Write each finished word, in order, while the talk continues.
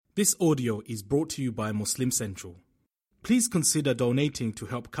This audio is brought to you by Muslim Central. Please consider donating to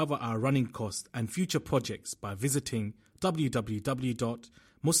help cover our running costs and future projects by visiting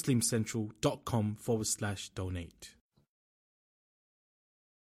www.muslimcentral.com/donate.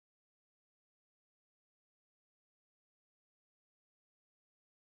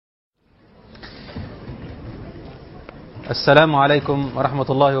 Assalamu alaikum wa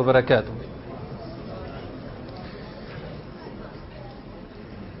rahmatullahi wa barakatuh.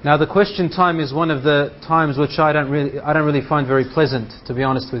 Now the question time is one of the times which I don't really find very pleasant, to be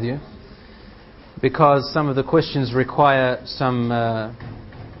honest with you, because some of the questions require some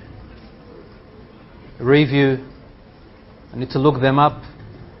review. I need to look them up.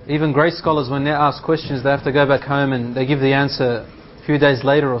 Even great scholars, when they ask questions, they have to go back home and they give the answer a few days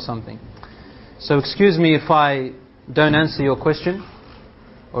later or something. So excuse me if I don't answer your question,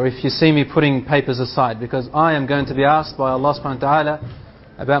 or if you see me putting papers aside, because I am going to be asked by Allah subhanahu wa ta'ala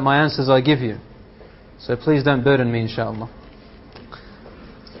about my answers I give you. So please don't burden me, inshallah.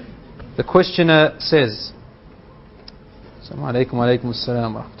 The questioner says, Assalamu alaikum wa alaikum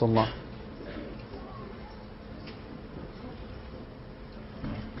assalam wa rahmatullah.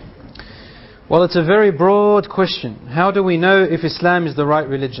 Well, it's a very broad question. How do we know if Islam is the right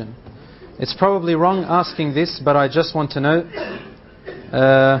religion? It's probably wrong asking this, but I just want to know.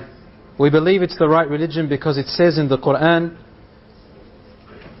 We believe it's the right religion because it says in the Quran,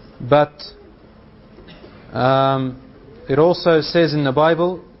 but it also says in the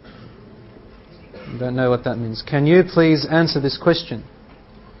Bible. I don't know what that means. Can you please answer this question?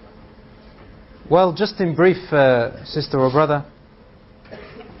 Well, just in brief, sister or brother,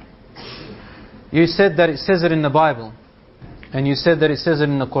 you said that it says it in the Bible, and you said that it says it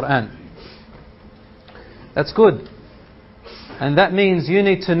in the Quran. That's good. And that means you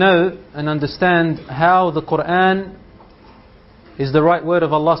need to know and understand how the Quran is the right word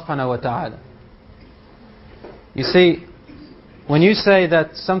of Allah subhanahu wa ta'ala. You see, when you say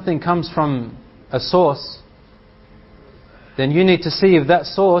that something comes from a source, then you need to see if that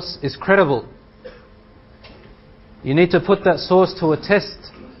source is credible. You need to put that source to a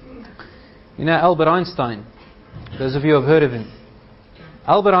test. You know Albert Einstein, those of you who have heard of him.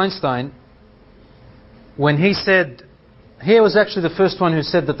 Albert Einstein, when he said, he was actually the first one who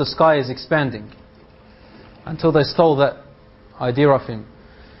said that the sky is expanding, until they stole that idea of him.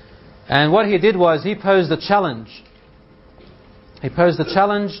 And what he did was he posed a challenge. He posed a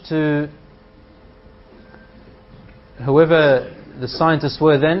challenge to whoever the scientists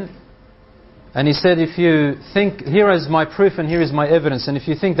were then, and he said, if you think, here is my proof and here is my evidence, and if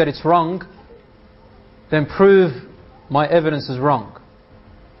you think that it's wrong, then prove my evidence is wrong.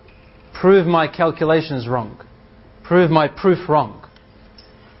 Prove my calculations wrong. Prove my proof wrong.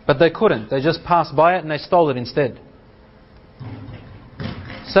 But they couldn't. They just passed by it and they stole it instead.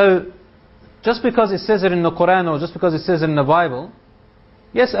 So, just because it says it in the Quran or just because it says it in the Bible,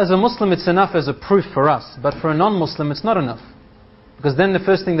 yes, as a Muslim it's enough as a proof for us, but for a non-Muslim it's not enough. Because then the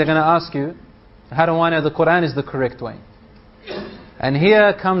first thing they're going to ask you, how do I know the Quran is the correct way? And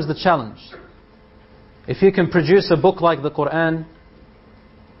here comes the challenge. If you can produce a book like the Quran,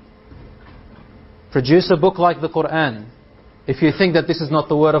 produce a book like the Quran, if you think that this is not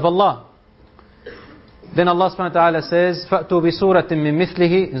the word of Allah, then Allah subhanahu wa ta'ala says, فَأْتُوا بِسُورَةٍ مِّن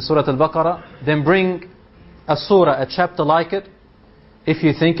مِثْلِهِ in Surah Al-Baqarah, then bring a surah, a chapter like it, if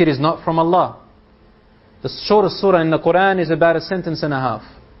you think it is not from Allah. The shortest surah in the Quran is about a sentence and a half.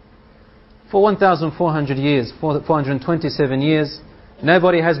 For 1,400 years, 427 years,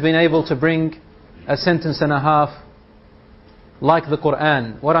 nobody has been able to bring a sentence and a half like the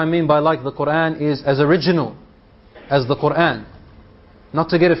Quran. What I mean by like the Quran is as original as the Quran. Not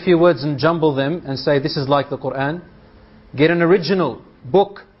to get a few words and jumble them and say this is like the Quran. Get an original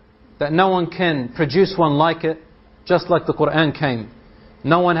book that no one can produce one like it, just like the Quran came.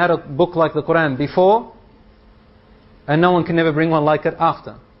 No one had a book like the Quran before, and no one can ever bring one like it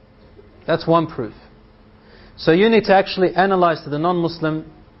after. That's one proof. So you need to actually analyze to the non-Muslim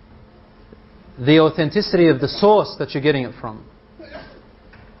the authenticity of the source that you're getting it from.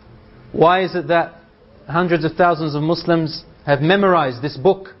 Why is it that hundreds of thousands of Muslims have memorized this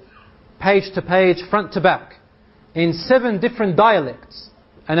book, page to page, front to back, in 7 different dialects,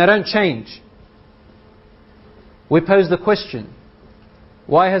 and they don't change? We pose the question,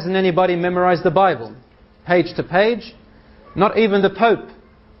 why hasn't anybody memorized the Bible? Page to page. Not even the Pope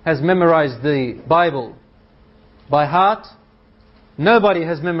has memorized the Bible by heart. Nobody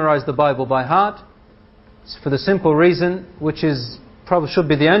has memorized the Bible by heart. It's for the simple reason, which is probably should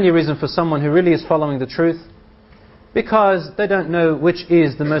be the only reason for someone who really is following the truth, because they don't know which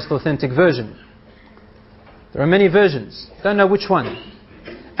is the most authentic version. There are many versions, don't know which one.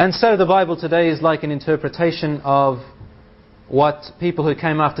 And so the Bible today is like an interpretation of what people who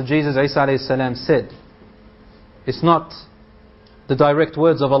came after Jesus, Isa alayhi salam, said. It's not the direct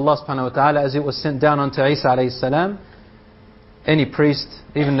words of Allah subhanahu wa ta'ala as it was sent down onto Isa alayhi salam. Any priest,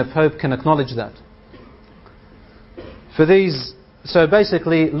 even the Pope, can acknowledge that. So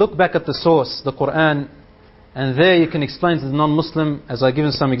basically, look back at the source, the Quran, and there you can explain to the non-Muslim, as I've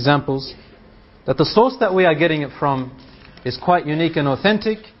given some examples, that the source that we are getting it from is quite unique and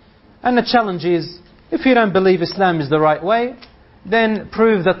authentic. And the challenge is, if you don't believe Islam is the right way, then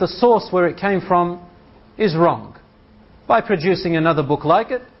prove that the source where it came from is wrong. By producing another book like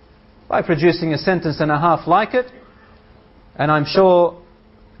it, by producing a sentence and a half like it, and I'm sure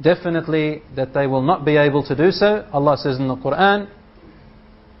definitely that they will not be able to do so. Allah says in the Quran,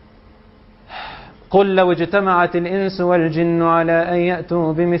 قُلْ لَوْ اجْتَمَعَتِ الْإِنسُ وَالْجِنُّ عَلَىٰ أَن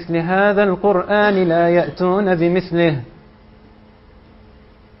يَأْتُوا بِمِثْلِ هَذَا الْقُرْآنِ لَا يَأْتُونَ بِمِثْلِهِ.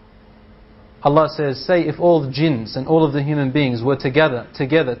 Allah says, say if all the jinns and all of the human beings were together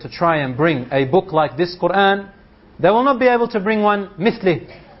to try and bring a book like this Quran, they will not be able to bring one mithlih,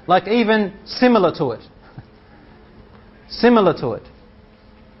 like even similar to it. Similar to it.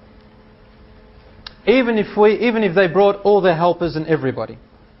 Even if they brought all their helpers and everybody.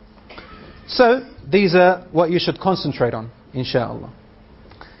 So, these are what you should concentrate on, inshallah.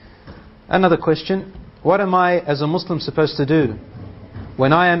 Another question. What am I as a Muslim supposed to do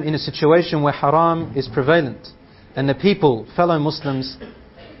when I am in a situation where haram is prevalent and the people, fellow Muslims,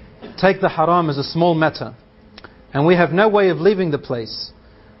 take the haram as a small matter and we have no way of leaving the place?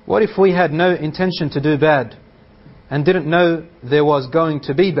 What if we had no intention to do bad and didn't know there was going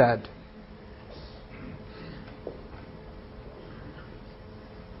to be bad?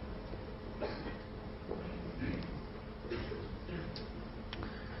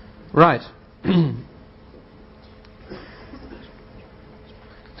 Right.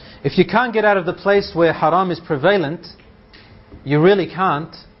 If you can't get out of the place where haram is prevalent, you really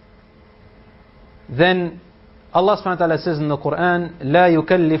can't, then Allah subhanahu wa ta'ala says in the Quran, لا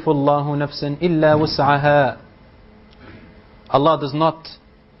يكلف الله نفسا إلا وسعها. Allah does not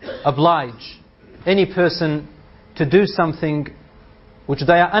oblige any person to do something which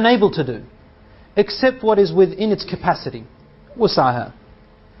they are unable to do, except what is within its capacity. وسعها.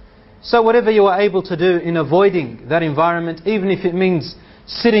 So whatever you are able to do in avoiding that environment, even if it means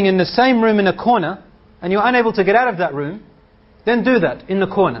sitting in the same room in a corner and you're unable to get out of that room, then do that in the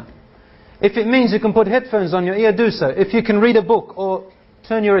corner. If it means you can put headphones on your ear, do so. If you can read a book or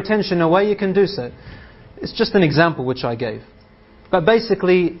turn your attention away, you can do so. It's just an example which I gave. But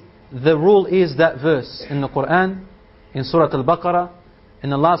basically, the rule is that verse in the Quran, in Surah Al-Baqarah, in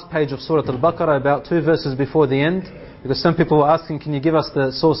the last page of Surah Al-Baqarah, about 2 verses before the end, because some people were asking, can you give us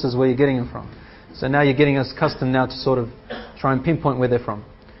the sources where you're getting them from? So now you're getting us accustomed now to sort of try and pinpoint where they're from.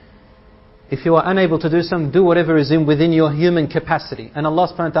 If you are unable to do something, do whatever is within your human capacity. And Allah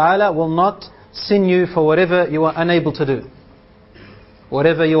subhanahu wa ta'ala will not sin you for whatever you are unable to do.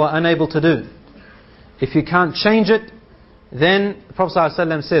 Whatever you are unable to do. If you can't change it, then the Prophet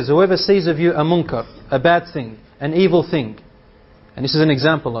ﷺ says, whoever sees of you a munkar, a bad thing, an evil thing, and this is an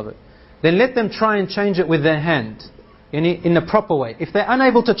example of it, then let them try and change it with their hand, in a proper way. If they're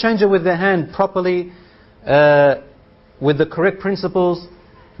unable to change it with their hand properly, with the correct principles,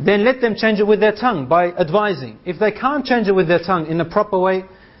 then let them change it with their tongue by advising. If they can't change it with their tongue in a proper way,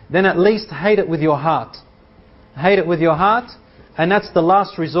 then at least hate it with your heart. Hate it with your heart, and that's the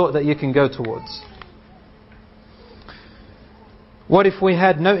last resort that you can go towards. What if we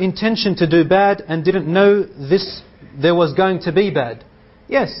had no intention to do bad and didn't know there was going to be bad?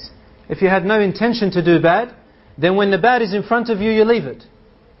 Yes, if you had no intention to do bad, then when the bad is in front of you, you leave it.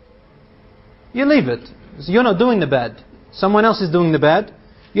 You leave it. So you're not doing the bad. Someone else is doing the bad.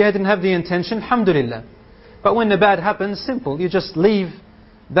 You didn't have the intention, alhamdulillah. But when the bad happens, simple. You just leave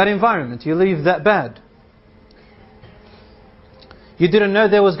that environment. You leave that bad. You didn't know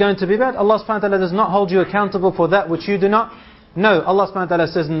there was going to be bad. Allah subhanahu wa ta'ala does not hold you accountable for that which you do not know. Allah subhanahu wa ta'ala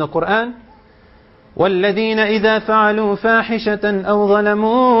says in the Quran, وَالَّذِينَ إِذَا فَعَلُوا فَاحِشَةً أَوْ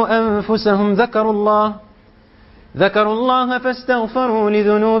ظَلَمُوا أَنفُسَهُمْ ذكروا الله فاستغفروا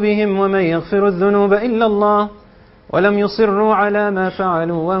لذنوبهم ومن يغفر الذنوب إلا الله وَلَمْ يُصِرُّوا عَلَى مَا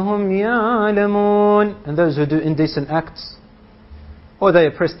فَعَلُوا وَهُمْ يَعْلَمُونَ. And those who do indecent acts, or they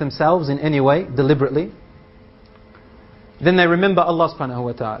oppress themselves in any way, deliberately, then they remember Allah subhanahu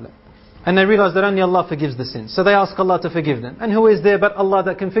wa ta'ala. And they realize that only Allah forgives the sins. So they ask Allah to forgive them. And who is there but Allah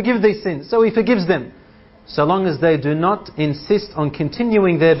that can forgive these sins? So He forgives them. So long as they do not insist on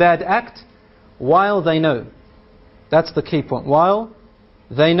continuing their bad act while they know. That's the key point. While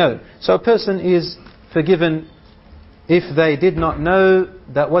they know. So a person is forgiven if they did not know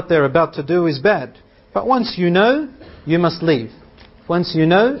that what they're about to do is bad. But once you know, you must leave. Once you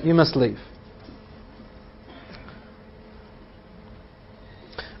know, you must leave.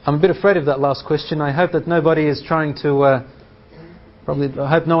 I'm a bit afraid of that last question. I hope that nobody is trying to... I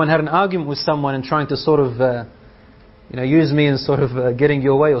hope no one had an argument with someone and trying to sort of... use me in sort of getting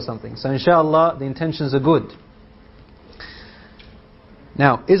your way or something. So inshallah, the intentions are good.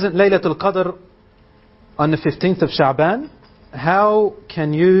 Now, isn't Laylatul Qadr on the 15th of Sha'ban? How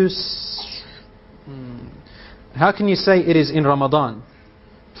can you say it is in Ramadan?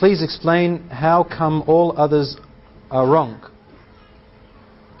 Please explain how come all others are wrong.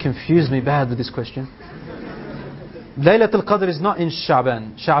 Confused me bad with this question. Laylatul Qadr is not in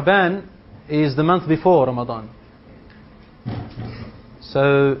Sha'ban. Sha'ban is the month before Ramadan.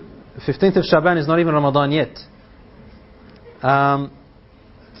 So 15th of Sha'ban is not even Ramadan yet.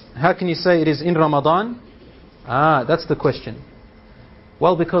 How can you say it is in Ramadan? That's the question.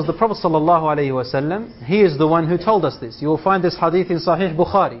 Well, because the Prophet ﷺ, he is the one who told us this. You will find this hadith in Sahih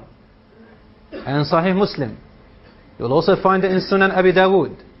Bukhari and Sahih Muslim. You will also find it in Sunan Abi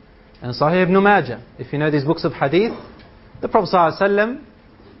Dawood and Sahih Ibn Majah. If you know these books of hadith, the Prophet ﷺ,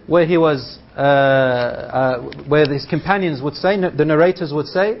 where he was, where his companions would say, the narrators would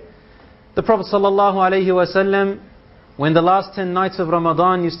say, the Prophet ﷺ, when the last 10 nights of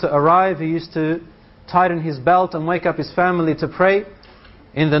Ramadan used to arrive, he used to tighten his belt and wake up his family to pray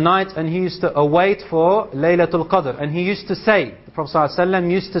in the night, and he used to await for Laylatul Qadr. And he used to say, the Prophet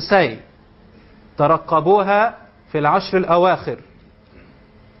ﷺ used to say, تَرَقَّبُوهَا فِي الْعَشْرِ الْأَوَاخِرِ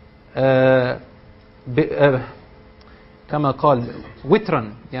كما قال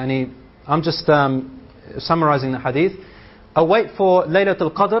witran. Yani, I'm just summarizing the hadith. Await for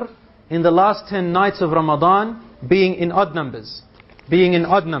Laylatul Qadr in the last 10 nights of Ramadan, being in odd numbers. Being in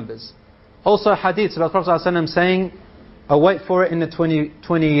odd numbers. Also hadiths about Prophet ﷺ saying, await for it in the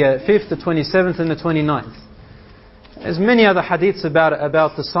 25th, the 27th and the 29th. There's many other hadiths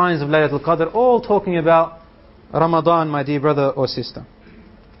about the signs of Laylatul Qadr, all talking about Ramadan, my dear brother or sister.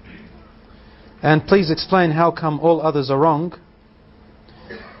 And please explain how come all others are wrong.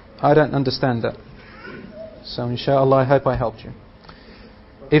 I don't understand that. So inshallah, I hope I helped you.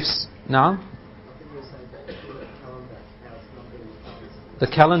 Now? The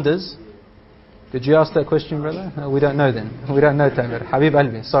calendars? Did you ask that question, brother? No, we don't know then. We don't know, Tamir. Habib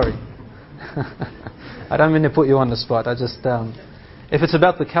Alvi, sorry. I don't mean to put you on the spot. I just... if it's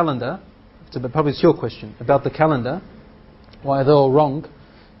about the calendar, probably it's your question, about the calendar, why they're all wrong.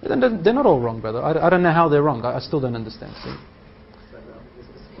 They're not all wrong, brother. I don't know how they're wrong. I still don't understand. See?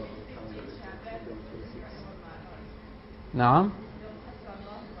 Naam.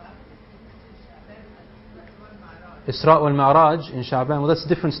 Isra wal Mi'raj in Sha'ban. Well, that's a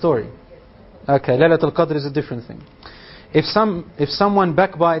different story. Okay, Laylatul Qadr is a different thing. If someone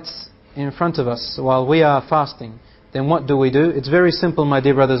backbites in front of us while we are fasting, then what do? It's very simple, my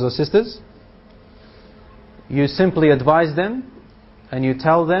dear brothers or sisters. You simply advise them and you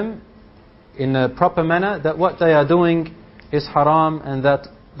tell them in a proper manner that what they are doing is haram, and that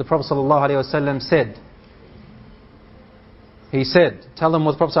the Prophet ﷺ said. He said, tell them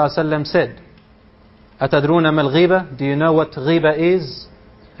what the Prophet ﷺ said. أَتَدْرُونَ مَا الْغِيبَةِ? Do you know what ghiba is?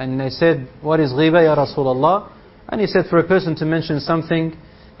 And they said, what is ghiba, Ya Rasulullah? And he said, for a person to mention something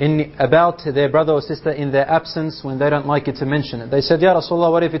about their brother or sister in their absence when they don't like it to mention it. They said, Ya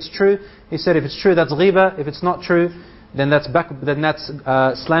Rasulullah, what if it's true? He said, if it's true, that's ghiba. If it's not true, then that's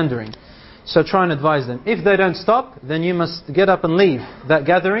slandering. So try and advise them. If they don't stop, then you must get up and leave that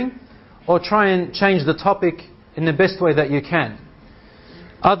gathering, or try and change the topic in the best way that you can.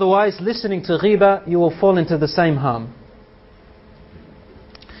 Otherwise, listening to ghiba, you will fall into the same harm.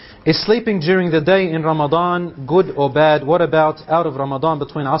 Is sleeping during the day in Ramadan good or bad? What about out of Ramadan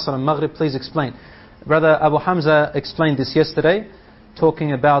between Asr and Maghrib? Please explain. Brother Abu Hamza explained this yesterday,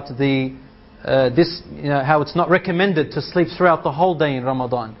 talking about how it's not recommended to sleep throughout the whole day in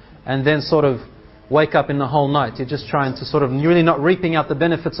Ramadan and then sort of wake up in the whole night. You're just trying to sort of really not reaping out the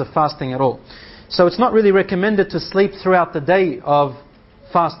benefits of fasting at all. So it's not really recommended to sleep throughout the day of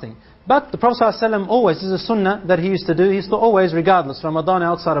fasting. But the Prophet ﷺ always, this is a sunnah that he used to do, he used to always, regardless, Ramadan,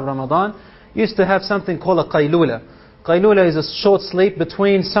 outside of Ramadan, used to have something called a qaylula. Qaylula is a short sleep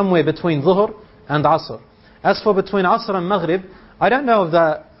somewhere between Dhuhr and Asr. As for between Asr and Maghrib, I don't know if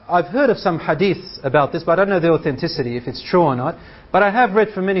I've heard of some hadiths about this, but I don't know the authenticity, if it's true or not. But I have read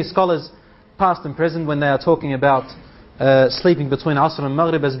from many scholars, past and present, when they are talking about sleeping between Asr and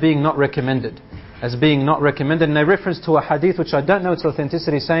Maghrib as being not recommended. And they reference to a hadith which I don't know its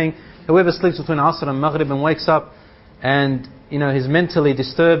authenticity, saying whoever sleeps between Asr and Maghrib and wakes up and he's mentally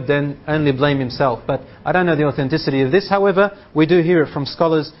disturbed, then only blame himself. But I don't know the authenticity of this. However, we do hear it from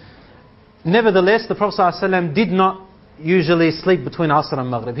scholars. Nevertheless, the Prophet ﷺ did not usually sleep between Asr and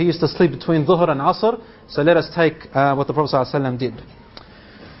Maghrib. He used to sleep between Dhuhr and Asr. So let us take what the Prophet ﷺ did.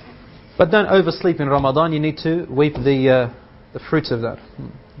 But don't oversleep in Ramadan. You need to weep the fruits of that.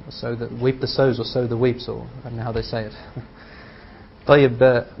 Weep the sows or sow the weeps, or I don't know how they say it. طيب,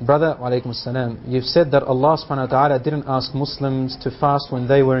 brother, wa alaykum assalam. You've said that Allah subhanahu wa ta'ala didn't ask Muslims to fast when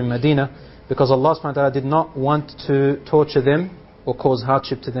they were in Medina because Allah subhanahu wa ta'ala did not want to torture them or cause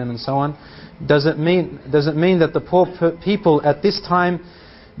hardship to them and so on. Does it mean that the poor people at this time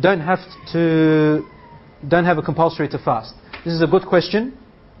don't have a compulsory to fast? This is a good question.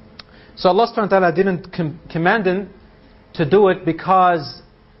 So Allah subhanahu wa ta'ala didn't command them to do it because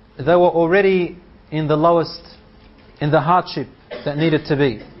they were already in the hardship that needed to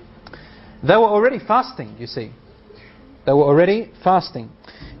be. They were already fasting, you see. They were already fasting.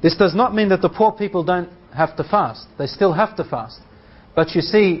 This does not mean that the poor people don't have to fast. They still have to fast. But you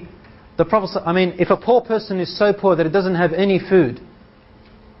see, the Prophet, if a poor person is so poor that he doesn't have any food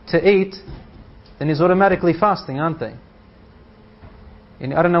to eat, then he's automatically fasting, aren't they?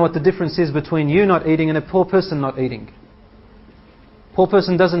 I don't know what the difference is between you not eating and a poor person not eating. Poor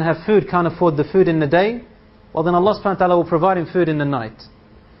person doesn't have food, can't afford the food in the day. Well, then Allah subhanahu wa ta'ala will provide him food in the night.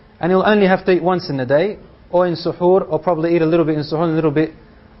 And he'll only have to eat once in the day, or in suhoor, or probably eat a little bit in suhoor and a little bit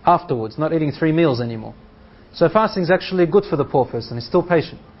afterwards, not eating 3 meals anymore. So fasting is actually good for the poor person. He's still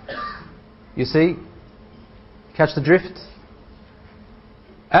patient. You see? Catch the drift?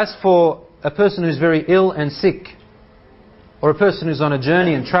 As for a person who's very ill and sick, or a person who's on a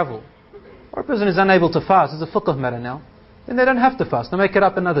journey and travel, or a person who's unable to fast, it's a fiqh matter now, then they don't have to fast. They make it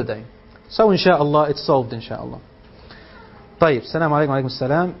up another day. So inshallah, it's solved inshallah. طيب, Assalamu alaikum wa alaikum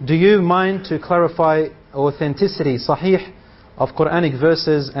assalam. Do you mind to clarify authenticity, sahih, of Quranic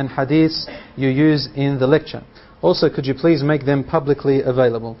verses and hadiths you use in the lecture? Also, could you please make them publicly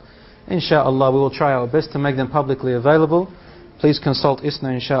available? Inshallah, we will try our best to make them publicly available. Please consult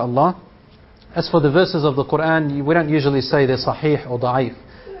ISNA inshallah. As for the verses of the Quran, we don't usually say they're sahih or da'if.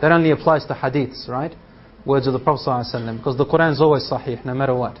 That only applies to hadiths, right? Words of the Prophet ﷺ, because the Quran is always sahih, no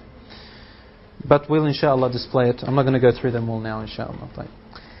matter what. But we'll inshallah display it. I'm not going to go through them all now, inshallah.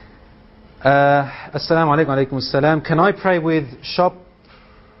 Assalamu alaikum wa alaikum assalam. Can I pray with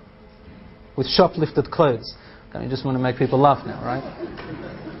shoplifted clothes? You just want to make people laugh now, right?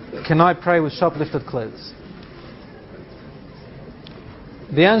 Can I pray with shoplifted clothes?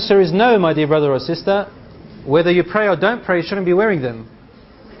 The answer is no, my dear brother or sister. Whether you pray or don't pray, you shouldn't be wearing them.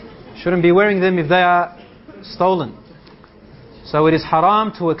 You shouldn't be wearing them if they are stolen. So it is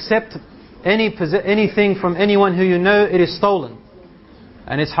haram to accept anything from anyone who you know it is stolen.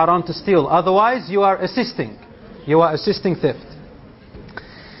 And it's haram to steal. Otherwise, you are assisting. You are assisting theft.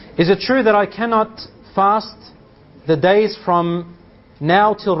 Is it true that I cannot fast the days from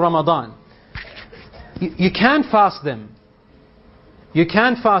now till Ramadan? You can fast them. You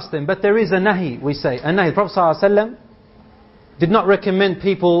can fast them, but there is a nahi, we say. A nahi. The Prophet ﷺ did not recommend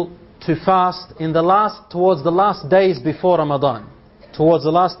people to fast towards the last days before Ramadan. Towards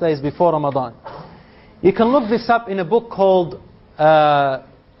the last days before Ramadan. You can look this up in a book called Al-Lu'lu'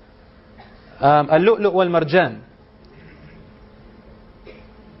 wal-Marjan.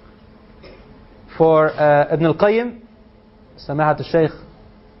 For Ibn al-Qayyim, Samahat al-Shaykh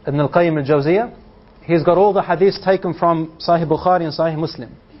Ibn al-Qayyim al-Jawziyah. He's got all the hadiths taken from Sahih Bukhari and Sahih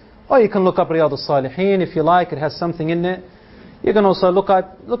Muslim. Or you can look up Riyadh al-Salihin if you like, it has something in it. You can also look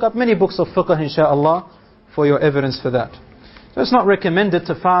up many books of fiqh inshaAllah for your evidence for that. So it's not recommended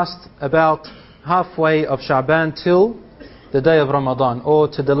to fast about halfway of Sha'ban till the day of Ramadan, or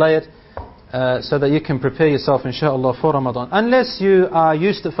to delay it so that you can prepare yourself inshaAllah for Ramadan. Unless you are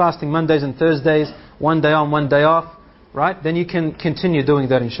used to fasting Mondays and Thursdays, one day on, one day off, right? Then you can continue doing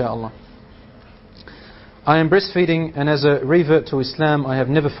that inshaAllah. I am breastfeeding, and as a revert to Islam, I have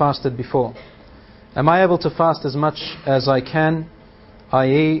never fasted before. Am I able to fast as much as I can?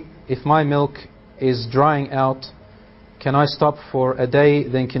 I.e., if my milk is drying out, can I stop for a day,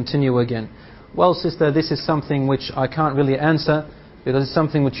 then continue again? Well, sister, this is something which I can't really answer, because it's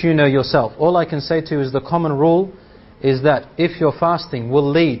something which you know yourself. All I can say to you is the common rule is that if your fasting will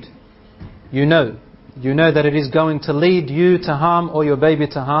lead, you know that it is going to lead you to harm or your baby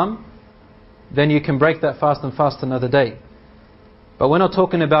to harm, then you can break that fast and fast another day. But we're not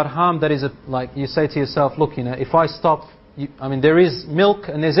talking about harm that is like you say to yourself, look, if I stop, there is milk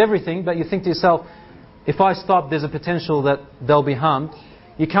and there's everything, but you think to yourself, if I stop, there's a potential that they'll be harmed.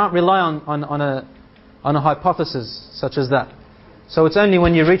 You can't rely on a hypothesis such as that. So it's only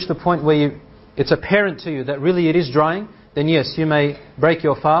when you reach the point where it's apparent to you that really it is drying, then yes, you may break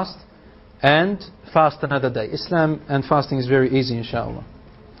your fast and fast another day. Islam and fasting is very easy, inshallah.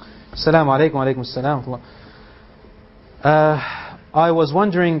 Assalamu alaikum wa alaikum assalam. I was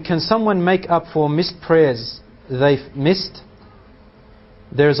wondering, can someone make up for missed prayers they've missed?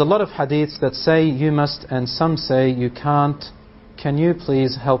 There's a lot of hadiths that say you must and some say you can't. Can you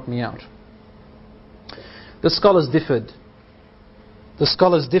please help me out? The scholars differed.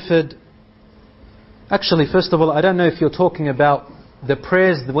 Actually, first of all, I don't know if you're talking about the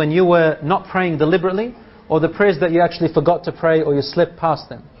prayers when you were not praying deliberately, or the prayers that you actually forgot to pray or you slipped past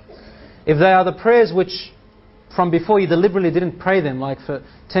them. If they are the prayers which from before you deliberately didn't pray them, like for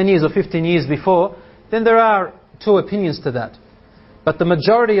 10 years or 15 years before, then there are two opinions to that. But the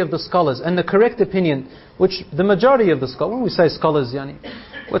majority of the scholars, and the correct opinion, which the majority of the scholars, when we say scholars,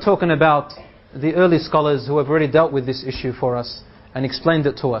 we're talking about the early scholars who have already dealt with this issue for us and explained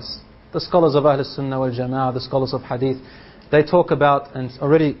it to us. The scholars of Ahl Sunnah wal Jama'ah, the scholars of Hadith, they talk about and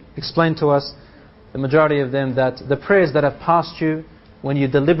already explained to us, the majority of them, that the prayers that have passed you, when you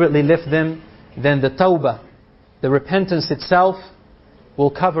deliberately left them, then the tawbah, the repentance itself,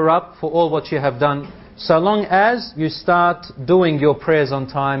 will cover up for all what you have done, so long as you start doing your prayers on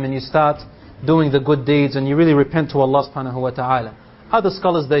time and you start doing the good deeds and you really repent to Allah subhanahu wa ta'ala. Other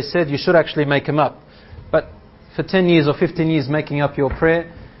scholars, they said you should actually make them up. But for 10 years or 15 years making up your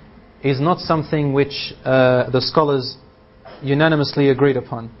prayer is not something which the scholars unanimously agreed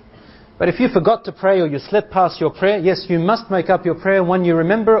upon. But if you forgot to pray or you slipped past your prayer, yes, you must make up your prayer when you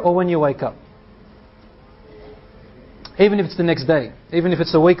remember or when you wake up. Even if it's the next day, even if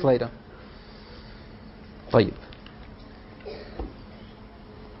it's a week later. طيب.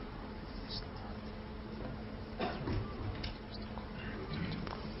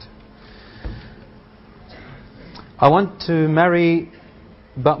 I want to marry,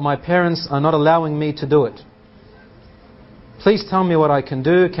 but my parents are not allowing me to do it. Please tell me what I can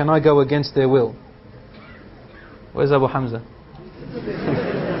do. Can I go against their will? Where's Abu Hamza?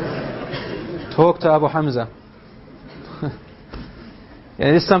 Talk to Abu Hamza.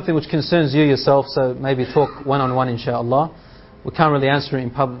 It is something which concerns you yourself, so maybe talk one-on-one, inshallah. We can't really answer it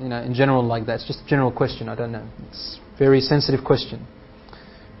in public, in general like that. It's just a general question, I don't know. It's a very sensitive question.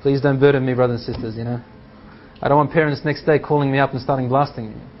 Please don't burden me, brothers and sisters, I don't want parents next day calling me up and starting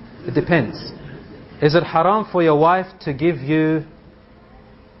blasting me. It depends. Is it haram for your wife to give you...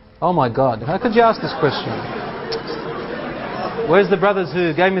 Oh my God, how could you ask this question? Where's the brothers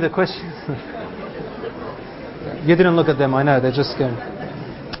who gave me the question? You didn't look at them, I know, they're just going...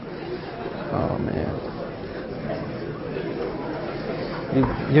 Oh man.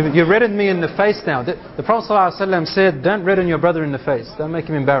 You reddened me in the face now. The Prophet ﷺ said, don't redden your brother in the face. Don't make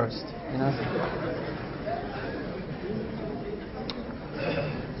him embarrassed.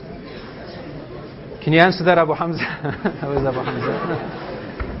 Can you answer that, Abu Hamza? How is Abu Hamza?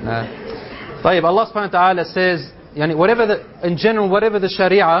 No. طيب, Allah subhanahu wa ta'ala says, in general, whatever the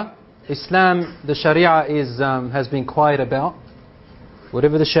Sharia, Islam, the Sharia has been quiet about.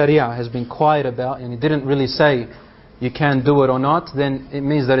 Whatever the Sharia has been quiet about, and it didn't really say you can do it or not, then it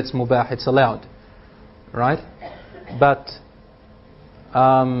means that it's mubah, it's allowed. Right? But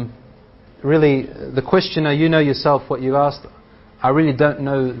really, the questioner, you know yourself what you asked. I really don't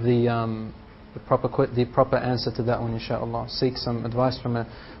know the proper answer to that one, inshallah. Seek some advice from a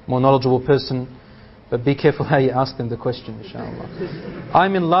more knowledgeable person, but be careful how you ask them the question, inshallah.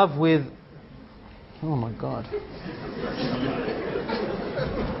 I'm in love with... Oh my God.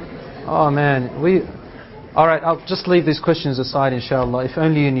 Oh man, Alright, I'll just leave these questions aside, inshallah. If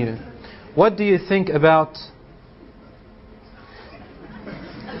only you knew. What do you think about...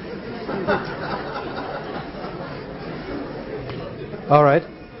 Alright.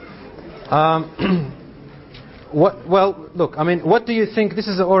 Well, look, what do you think... This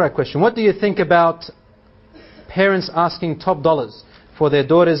is an alright question. What do you think about parents asking top dollars for their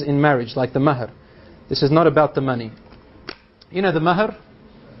daughters in marriage, like the mahr? This is not about the money. You know the mahr?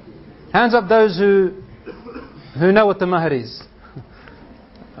 Hands up those who know what the mahr is.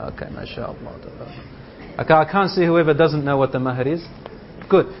 Okay, mashallah. Okay, I can't see whoever doesn't know what the mahr is.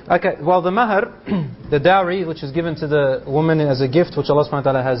 Good. Okay, well the mahr, the dowry which is given to the woman as a gift, which Allah subhanahu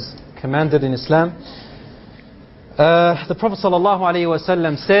wa ta'ala has commanded in Islam. The Prophet sallallahu alaihi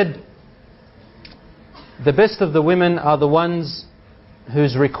wasallam said, the best of the women are the ones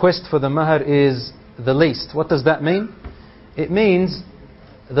whose request for the mahr is the least. What does that mean? It means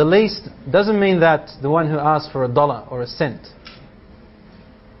the least doesn't mean that the one who asks for $1 or a cent.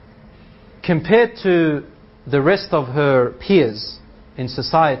 Compared to the rest of her peers in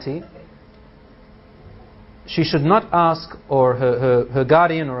society, she should not ask, or her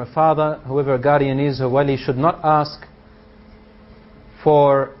guardian or her father, whoever her guardian is, her wali, should not ask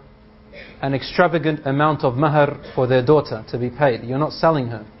for an extravagant amount of mahar for their daughter to be paid. You're not selling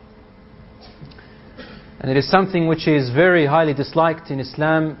her. And it is something which is very highly disliked in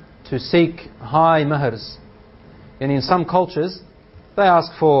Islam, to seek high mahars. And in some cultures, they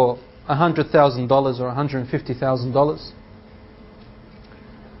ask for $100,000 or $150,000.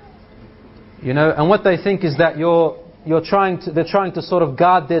 You know, and what they think is that they're trying to sort of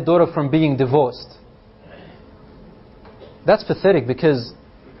guard their daughter from being divorced. That's pathetic, because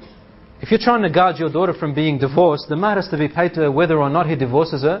if you're trying to guard your daughter from being divorced, the mahar has to be paid to her whether or not he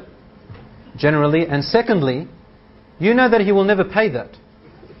divorces her, generally. And secondly, you know that he will never pay that.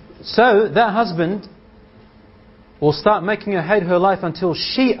 So that husband will start making her hate her life until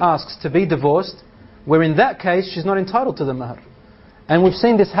she asks to be divorced, where in that case she's not entitled to the mahar. And we've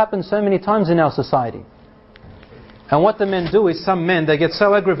seen this happen so many times in our society. And what the men do is, some men, they get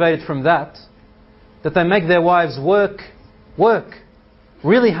so aggravated from that they make their wives work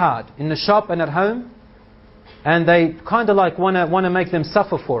really hard in the shop and at home, and they kind of like want to make them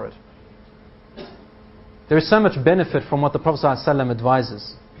suffer for it. There is so much benefit from what the Prophet ﷺ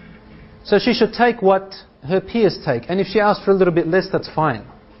advises. So she should take what her peers take, and if she asks for a little bit less, that's fine,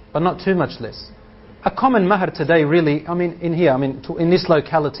 but not too much less. A common mahar today, really, in this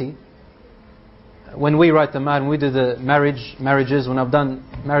locality, when we write the mahar, when we do the marriages, when I've done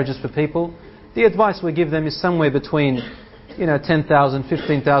marriages for people, the advice we give them is somewhere between, $10,000,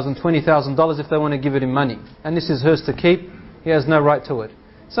 $15,000, $20,000 if they want to give it in money. And this is hers to keep. He has no right to it.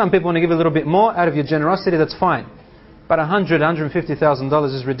 Some people want to give a little bit more out of your generosity, that's fine. But $100,000,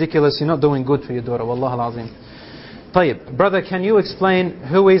 $150,000 is ridiculous. You're not doing good for your daughter. Wallah al-azim. Tayyib. Brother, can you explain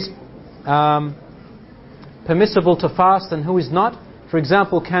who is permissible to fast and who is not? For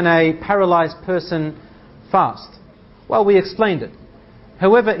example, can a paralyzed person fast? Well, we explained it.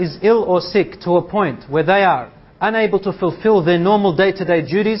 Whoever is ill or sick to a point where they are unable to fulfill their normal day-to-day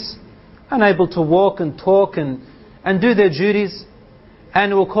duties, unable to walk and talk and do their duties,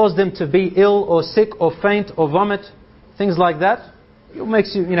 and it will cause them to be ill or sick or faint or vomit, things like that, it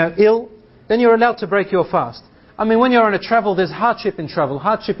makes you, ill, then you're allowed to break your fast. When you're on a travel, there's hardship in travel,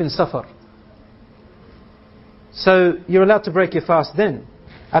 hardship in safar. So you're allowed to break your fast then.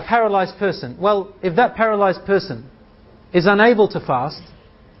 A paralyzed person, well, if that paralyzed person is unable to fast,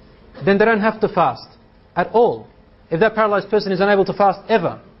 then they don't have to fast at all. If that paralyzed person is unable to fast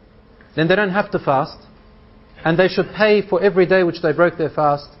ever, then they don't have to fast, and they should pay for every day which they broke their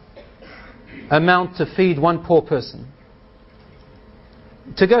fast amount to feed one poor person.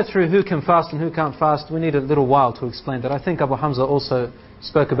 To go through who can fast and who can't fast, we need a little while to explain that. I think Abu Hamza also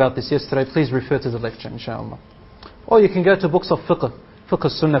spoke about this yesterday. Please refer to the lecture, inshallah. Or you can go to books of fiqh, fiqh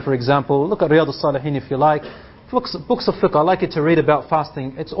al-sunnah for example. Look at Riyadh al-Salihin if you like. Books of fiqh, I like you to read about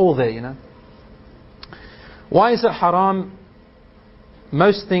fasting. It's all there, Why is it haram,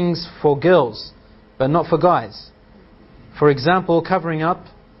 most things for girls, but not for guys? For example, covering up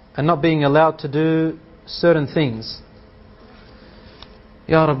and not being allowed to do certain things.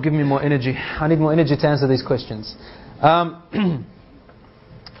 Ya Rab, give me more energy. I need more energy to answer these questions. No,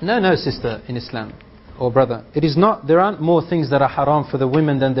 sister, in Islam, or brother. It is not, there aren't more things that are haram for the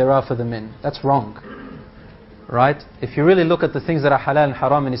women than there are for the men. That's wrong. Right? If you really look at the things that are halal and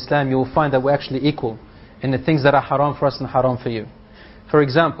haram in Islam, you will find that we're actually equal in the things that are haram for us and haram for you. For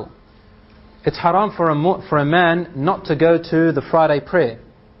example, it's haram for a man not to go to the Friday prayer,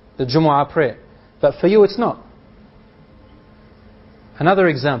 the Jumu'ah prayer. But for you it's not. Another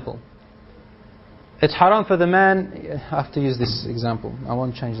example. It's haram for the man, I have to use this example, I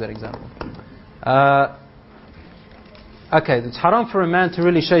won't change that example. Okay, it's haram for a man to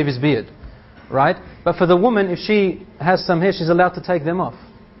really shave his beard, right? But for the woman, if she has some hair, she's allowed to take them off.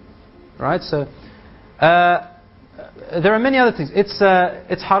 Right? So, there are many other things.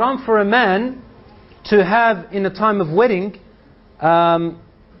 It's haram for a man to have, in the time of wedding,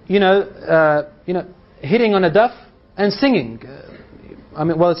 hitting on a duff and singing.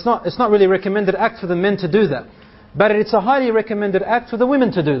 It's not really a recommended act for the men to do that. But it's a highly recommended act for the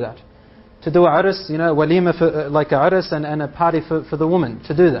women to do that. To do a aras, walima, like a aras and a party for the woman,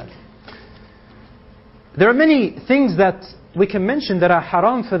 to do that. There are many things that we can mention that are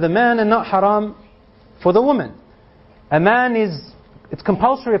haram for the man and not haram for the woman. It's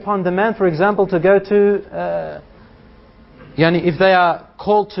compulsory upon the man, for example, to go to, if they are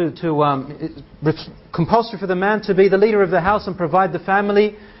called it's compulsory for the man to be the leader of the house and provide the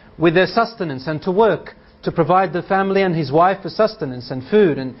family with their sustenance and to work, to provide the family and his wife with sustenance and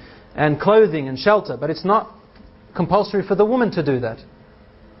food and clothing and shelter. But it's not compulsory for the woman to do that.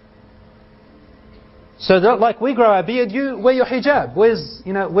 So that, like we grow our beard, you wear your hijab. Where's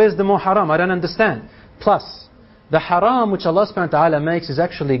the more haram? I don't understand. Plus, the haram which Allah subhanahu wa ta'ala makes is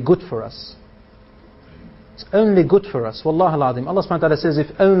actually good for us. It's only good for us. Wallah al-azim. Allah subhanahu wa ta'ala says, if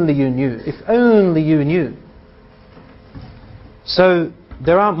only you knew. If only you knew. So,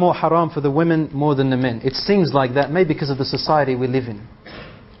 there aren't more haram for the women more than the men. It seems like that, maybe because of the society we live in.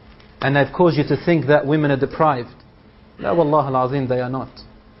 And they've caused you to think that women are deprived. No, wallah al-azim, they are not.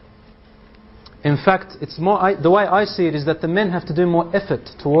 In fact, it's more, the way I see it is that the men have to do more effort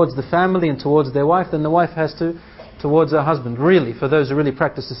towards the family and towards their wife than the wife has to towards her husband, really, for those who really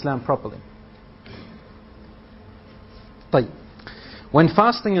practice Islam properly. When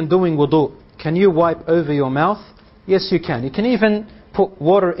fasting and doing wudu, can you wipe over your mouth? Yes, you can. You can even put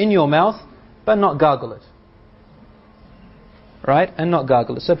water in your mouth, but not gargle it. Right? And not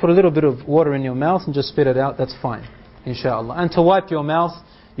gargle it. So put a little bit of water in your mouth and just spit it out, that's fine, inshallah. And to wipe your mouth,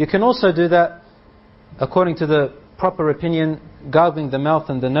 you can also do that. According to the proper opinion, gargling the mouth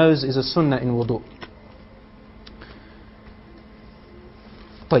and the nose is a sunnah in wudu.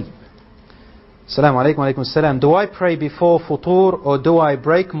 Assalamu alaikum wa alaikum assalam. Do I pray before futur or do I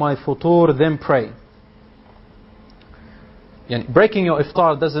break my futur then pray? Breaking your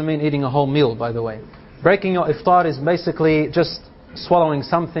iftar doesn't mean eating a whole meal, by the way. Breaking your iftar is basically just swallowing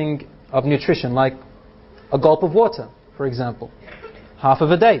something of nutrition, like a gulp of water, for example. Half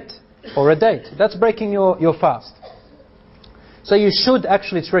of a date. Or a date. That's breaking your fast. So you should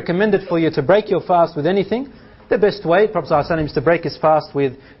actually, it's recommended for you to break your fast with anything. The best way, Prophet ﷺ is to break his fast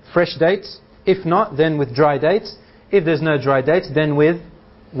with fresh dates. If not, then with dry dates. If there's no dry dates, then with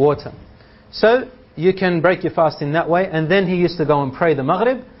water. So you can break your fast in that way. And then he used to go and pray the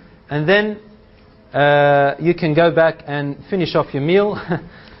Maghrib. And then you can go back and finish off your meal.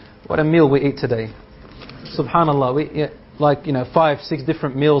 What a meal we eat today. Subhanallah. 5-6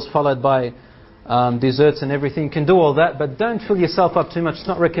 different meals followed by desserts and everything. You can do all that, but don't fill yourself up too much. It's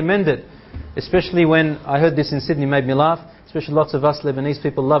not recommended. Especially when I heard this in Sydney, made me laugh. Especially lots of us Lebanese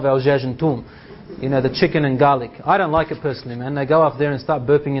people love our jaj and toom. The chicken and garlic. I don't like it personally, man. They go up there and start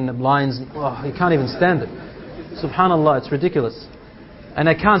burping in the blinds. Oh, you can't even stand it. Subhanallah, it's ridiculous. And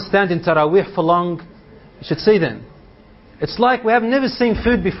they can't stand in Taraweeh for long. You should see them. It's like we have never seen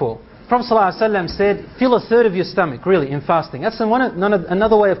food before. Prophet ﷺ said, fill a third of your stomach, really, in fasting. That's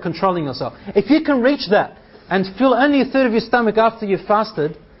another way of controlling yourself. If you can reach that and fill only a third of your stomach after you've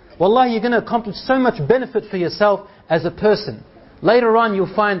fasted, wallahi, you're going to accomplish so much benefit for yourself as a person. Later on,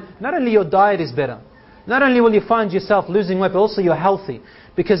 you'll find not only your diet is better, not only will you find yourself losing weight, but also you're healthy.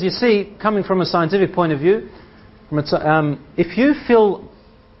 Because you see, coming from a scientific point of view, if you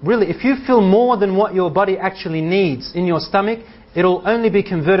feel more than what your body actually needs in your stomach, it'll only be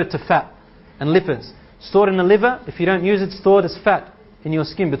converted to fat and lipids. Stored in the liver, if you don't use it, stored as fat in your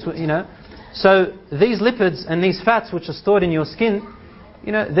skin. So these lipids and these fats which are stored in your skin,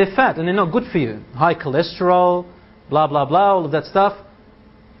 they're fat and they're not good for you. High cholesterol, blah, blah, blah, all of that stuff.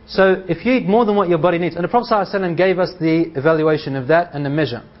 So if you eat more than what your body needs, and the Prophet ﷺ gave us the evaluation of that and the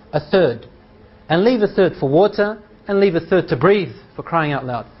measure, a third. And leave a third for water, and leave a third to breathe, for crying out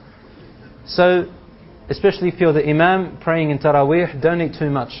loud. So, especially if you're the imam praying in Taraweeh, don't eat too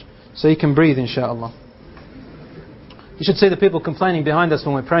much. So you can breathe, inshaAllah. You should see the people complaining behind us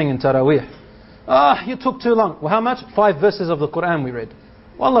when we're praying in Taraweeh. You took too long. Well, how much? 5 verses of the Quran we read.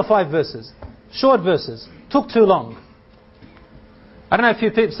 Wallah, 5 verses. Short verses. Took too long. I don't know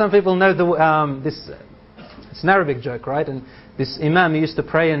if some people know it's an Arabic joke, right? And this imam, he used to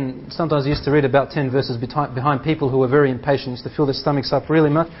pray and sometimes he used to read about 10 verses behind people who were very impatient. He used to fill their stomachs up really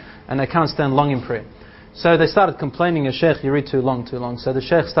much and they can't stand long in prayer. So they started complaining, "Ya Shaykh, you read too long. So the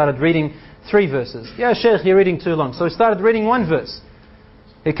Shaykh started reading 3 verses. "Ya Shaykh, you're reading too long." So he started reading 1 verse.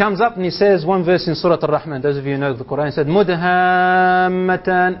 He comes up and he says 1 verse in Surah Al-Rahman. Those of you who know the Quran, he said,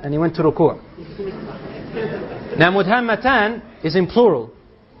 "Mudhammatan," and he went to ruku'. Now mudhammatan is in plural.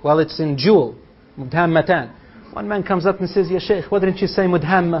 Well, it's in dual. Mudhammatan. One man comes up and says, "Ya Shaykh, why didn't you say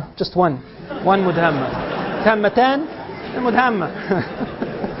mudhamma? Just one. One mudhamma. Mudhammatan and mudhamma."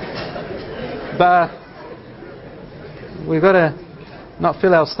 But we've got to not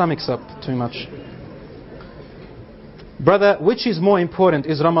fill our stomachs up too much. Brother, which is more important?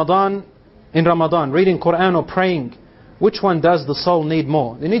 Is Ramadan, reading Quran or praying? Which one does the soul need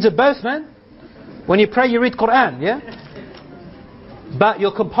more? It needs it both, man. When you pray, you read Quran, yeah? But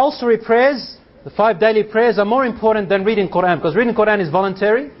your compulsory prayers, the 5 daily prayers, are more important than reading Quran. Because reading Quran is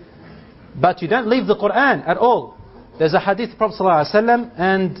voluntary, but you don't leave the Quran at all. There's a hadith of Prophet ﷺ,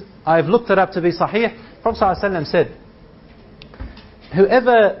 and I've looked it up to be sahih. Prophet ﷺ said,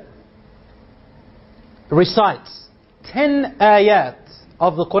 whoever recites 10 ayat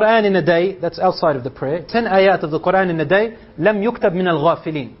of the Quran in a day, that's outside of the prayer, 10 ayat of the Quran in a day, لَمْ يُكْتَبْ مِنَ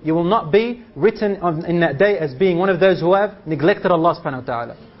الْغَافِلِينَ. You will not be written in that day as being one of those who have neglected Allah subhanahu wa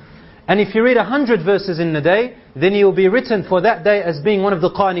ta'ala. And if you read 100 verses in a day, then you will be written for that day as being one of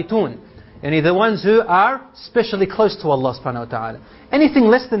the qanitun. Yani the ones who are specially close to Allah subhanahu wa ta'ala. Anything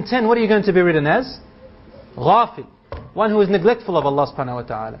less than 10, what are you going to be written as? Ghafil. One who is neglectful of Allah subhanahu wa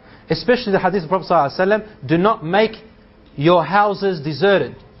ta'ala. Especially the hadith of Prophet sallallahu alaihi wasallam, do not make your houses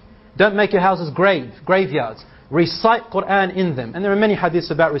deserted. Don't make your houses graveyards. Recite Quran in them. And there are many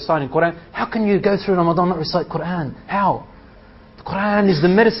hadiths about reciting Quran. How can you go through Ramadan and not recite Quran? How? The Quran is the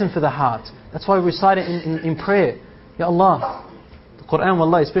medicine for the heart. That's why we recite it in prayer. Ya Allah. The Quran,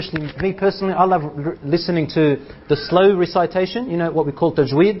 wallah, especially me personally, I love listening to the slow recitation. You know what we call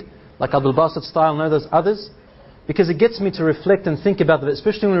tajweed, like Abdul Basit style, know those others. Because it gets me to reflect and think about it.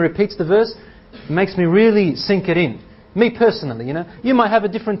 Especially when it repeats the verse, it makes me really sink it in. Me personally, you know. You might have a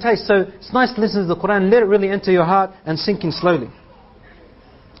different taste, so it's nice to listen to the Quran, let it really enter your heart and sink in slowly.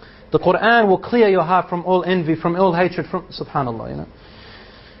 The Quran will clear your heart from all envy, from all hatred, from subhanallah, you know.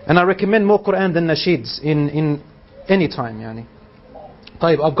 And I recommend more Quran than nasheeds in any time, yani.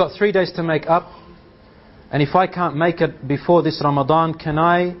 طيب, I've got 3 days to make up, and if I can't make it before this Ramadan, can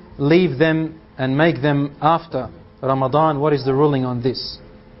I leave them and make them after Ramadan? What is the ruling on this?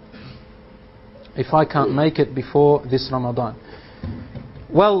 If I can't make it before this Ramadan.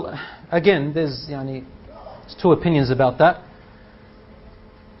 Well, again, there's two opinions about that.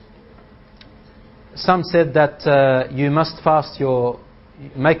 Some said that you must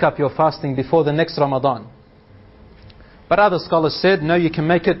make up your fasting before the next Ramadan. But other scholars said, no, you can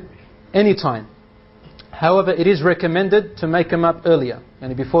make it any time. However, it is recommended to make them up earlier,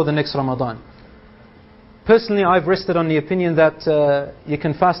 before the next Ramadan. Personally, I've rested on the opinion that you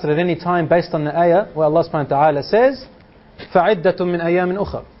can fast it at any time based on the ayah where Allah subhanahu wa ta'ala says, فَعِدَّةٌ مِّنْ أَيَّامٍ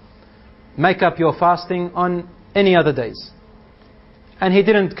أُخَرٍ. Make up your fasting on any other days. And He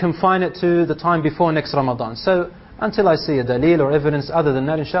didn't confine it to the time before next Ramadan. So, until I see a daleel or evidence other than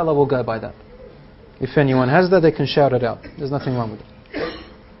that, inshallah, we'll go by that. If anyone has that, they can shout it out. There's nothing wrong with it.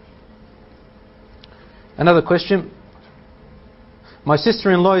 Another question. My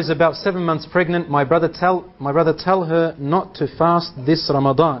sister-in-law is about 7 months pregnant. My brother tell her not to fast this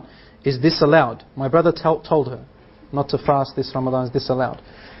Ramadan. Is this allowed? My brother told her not to fast this Ramadan. Is this allowed?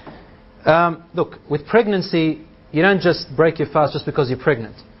 Look, with pregnancy, you don't just break your fast just because you're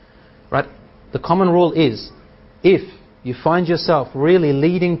pregnant, right? The common rule is, if you find yourself really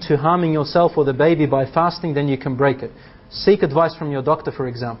leading to harming yourself or the baby by fasting, then you can break it. Seek advice from your doctor, for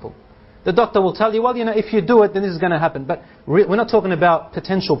example. The doctor will tell you, well, if you do it, then this is going to happen. But we're not talking about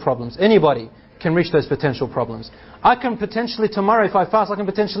potential problems. Anybody can reach those potential problems. I can potentially, tomorrow, if I fast, I can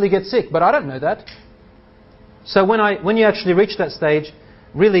potentially get sick. But I don't know that. So when you actually reach that stage,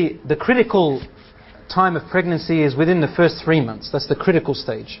 really, the critical time of pregnancy is within the first 3 months. That's the critical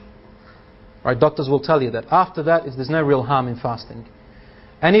stage. Right? Doctors will tell you that. After that, there's no real harm in fasting.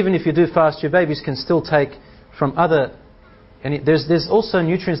 And even if you do fast, your babies can still take from other... And there's also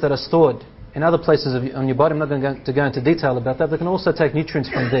nutrients that are stored in other places on your body. I'm not going to go into detail about that. They can also take nutrients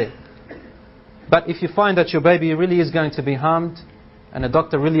from there. But if you find that your baby really is going to be harmed, and a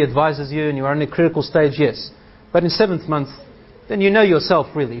doctor really advises you, and you are in a critical stage, yes. But in 7th month, then you know yourself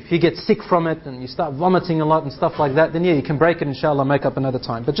really. If you get sick from it, and you start vomiting a lot and stuff like that, then yeah, you can break it, inshallah, make up another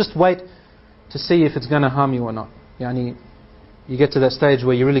time. But just wait to see if it's going to harm you or not. You get to that stage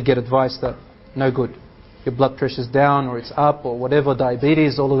where you really get advice that no good. Your blood pressure's down, or it's up, or whatever,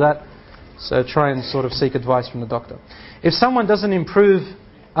 diabetes, all of that. So try and sort of seek advice from the doctor. If someone doesn't improve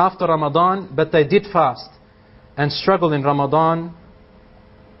after Ramadan, but they did fast and struggle in Ramadan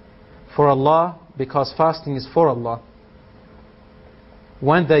for Allah, because fasting is for Allah,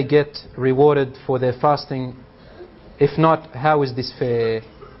 won't they get rewarded for their fasting? If not, how is this fair?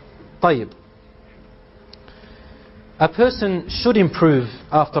 طيب. A person should improve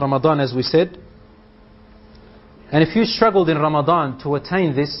after Ramadan, as we said. And if you struggled in Ramadan to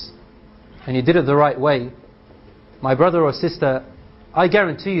attain this, and you did it the right way, my brother or sister, I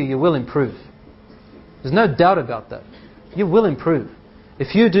guarantee you will improve. There's no doubt about that. You will improve.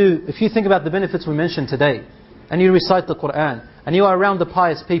 If you think about the benefits we mentioned today, and you recite the Quran, and you are around the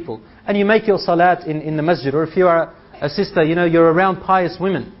pious people, and you make your salat in the masjid, or if you are a sister, you're around pious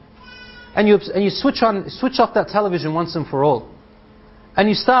women, and you switch off that television once and for all, and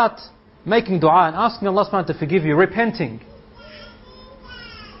you start making dua and asking Allah subhanahu wa ta'ala to forgive you, repenting,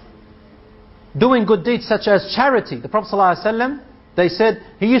 doing good deeds such as charity. The Prophet ﷺ, they said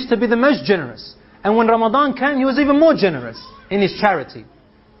he used to be the most generous, and when Ramadan came, he was even more generous in his charity.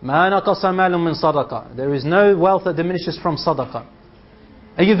 مَا نَقَصَ مَالٌ مِّن صَدَقَةٍ. There is no wealth that diminishes from sadaqah.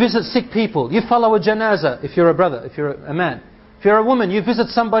 And you visit sick people. You follow a janazah if you're a brother, if you're a man. If you're a woman, you visit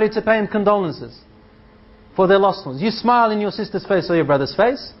somebody to pay him condolences for their lost ones. You smile in your sister's face or your brother's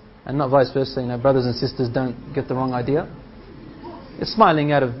face, and not vice versa. Brothers and sisters, don't get the wrong idea. You're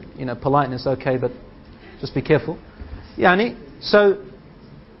smiling out of politeness, okay, but just be careful. So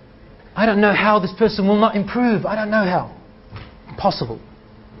I don't know how this person will not improve. I don't know how. Impossible.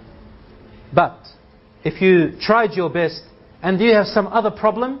 But if you tried your best and you have some other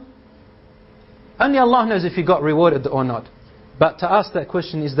problem, only Allah knows if you got rewarded or not. But to ask that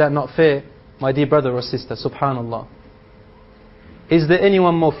question, is that not fair, my dear brother or sister? Subhanallah. Is there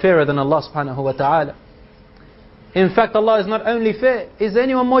anyone more fairer than Allah subhanahu wa ta'ala? In fact, Allah is not only fair, is there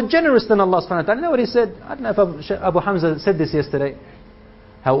anyone more generous than Allah subhanahu wa ta'ala? You know what he said? I don't know if Abu Hamza said this yesterday.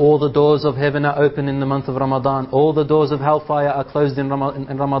 How all the doors of heaven are open in the month of Ramadan. All the doors of hellfire are closed in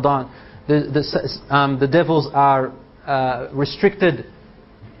Ramadan. The devils are restricted.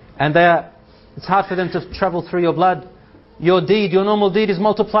 And it's hard for them to travel through your blood. Your normal deed is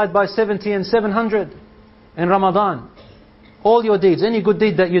multiplied by 70 and 700 in Ramadan. All your deeds, any good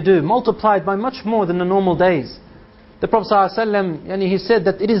deed that you do, multiplied by much more than the normal days. The Prophet ﷺ, he said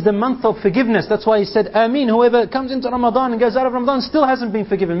that it is the month of forgiveness. That's why he said, Ameen, whoever comes into Ramadan and goes out of Ramadan still hasn't been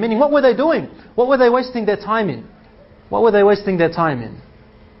forgiven. Meaning, what were they doing? What were they wasting their time in? What were they wasting their time in?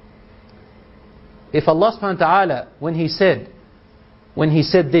 If Allah subhanahu wa ta'ala, when He said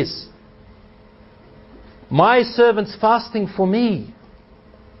this, my servant's fasting for me,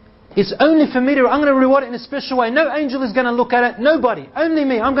 it's only for me I'm going to reward it in a special way. No angel is going to look at it. Nobody. Only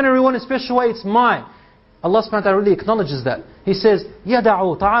me. I'm going to reward it in a special way. It's mine. Allah subhanahu wa ta'ala really acknowledges that. He says,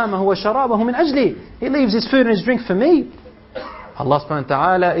 يَدَعُ طَعَامَهُ وَشَرَابَهُ مِنْ أَجْلِي. He leaves his food and his drink for me. Allah subhanahu wa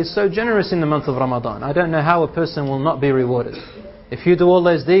ta'ala is so generous in the month of Ramadan. I don't know how a person will not be rewarded. If you do all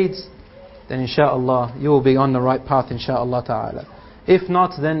those deeds, then insha'Allah you will be on the right path, insha'Allah ta'ala. If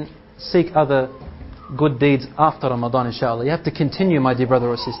not, then seek other good deeds after Ramadan, insha'Allah. You have to continue, my dear brother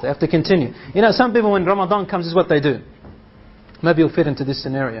or sister. You have to continue. Some people when Ramadan comes, this is what they do. Maybe you'll fit into this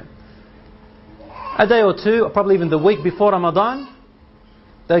scenario. A day or two, or probably even the week before Ramadan,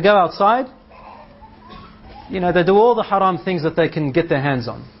 they go outside. They do all the haram things that they can get their hands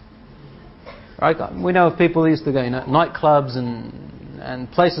on. Right? We know of people who used to go, nightclubs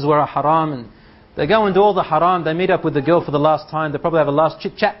and places where are haram, and they go and do all the haram. They meet up with the girl for the last time. They probably have a last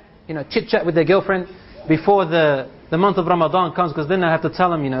chit-chat, chit-chat with their girlfriend before the month of Ramadan comes, because then they have to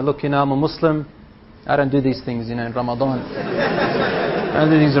tell them, look, I'm a Muslim. I don't do these things, in Ramadan. I don't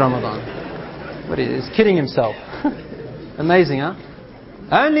do these in Ramadan. But he's kidding himself. Amazing, huh?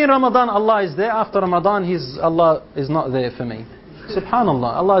 Only in Ramadan Allah is there. After Ramadan, Allah is not there for me.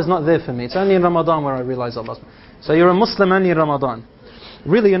 Subhanallah, Allah is not there for me. It's only in Ramadan where I realize Allah. So you're a Muslim only in Ramadan.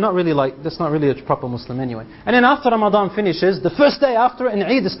 Really, you're not really that's not really a proper Muslim anyway. And then after Ramadan finishes, the first day after it, in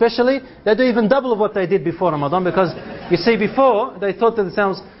Eid especially, they do even double of what they did before Ramadan. Because, you see, before, they thought to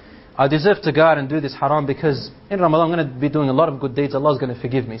themselves, I deserve to go out and do this haram because in Ramadan I'm going to be doing a lot of good deeds. Allah's going to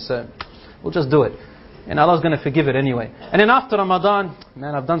forgive me. So we'll just do it. And Allah's going to forgive it anyway. And then after Ramadan,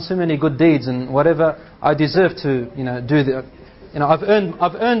 man, I've done so many good deeds and whatever, I deserve to, do the, I've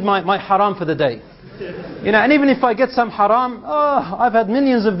earned my haram for the day. And even if I get some haram, I've had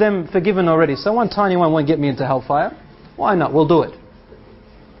millions of them forgiven already. So one tiny one won't get me into hellfire. Why not? We'll do it.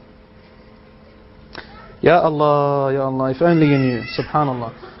 Ya Allah, Ya Allah, if only you knew.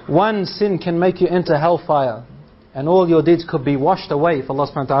 Subhanallah. One sin can make you enter hellfire. And all your deeds could be washed away if Allah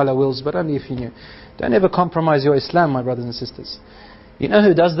subhanahu wa ta'ala wills, but only if you knew. Don't ever compromise your Islam, my brothers and sisters. You know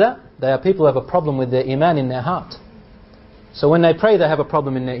who does that? They are people who have a problem with their iman in their heart. So when they pray, they have a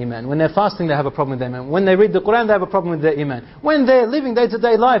problem in their iman. When they're fasting, they have a problem with their iman. When they read the Quran, they have a problem with their iman. When they're living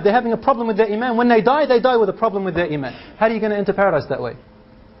day-to-day life, they're having a problem with their iman. When they die with a problem with their iman. How are you going to enter paradise that way?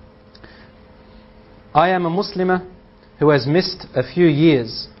 I am a Muslimah who has missed a few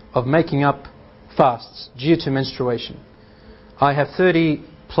years of making up fasts due to menstruation. I have 30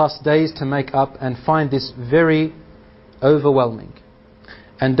 plus days to make up and find this very overwhelming.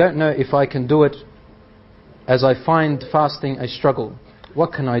 And don't know if I can do it, as I find fasting a struggle.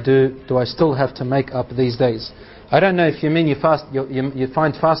 What can I do? Do I still have to make up these days? I don't know if you mean you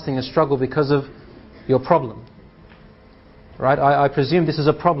find fasting a struggle because of your problem. Right? I presume this is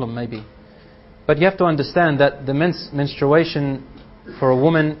a problem maybe. But you have to understand that the menstruation for a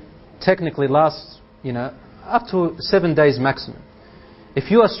woman technically lasts, up to 7 days maximum. If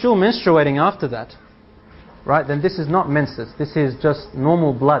you are still menstruating after that, right, then this is not menses. This is just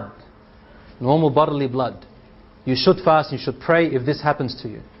normal blood. Normal bodily blood. You should fast, you should pray if this happens to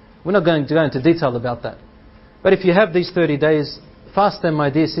you. We're not going to go into detail about that. But if you have these 30 days, fast them, my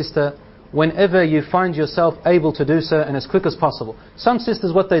dear sister, whenever you find yourself able to do so and as quick as possible. Some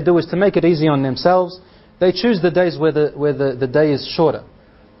sisters, what they do is to make it easy on themselves. They choose the days where the day is shorter.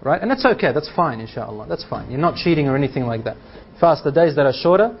 Right? And that's okay, that's fine, inshallah. That's fine. You're not cheating or anything like that. Fast the days that are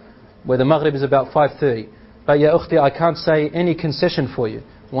shorter, where the Maghrib is about 5:30. But ya ukhti, I can't say any concession for you.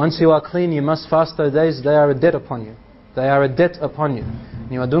 Once you are clean, you must fast those days. They are a debt upon you. They are a debt upon you.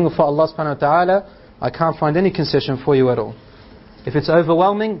 And you are doing it for Allah subhanahu wa ta'ala. I can't find any concession for you at all. If it's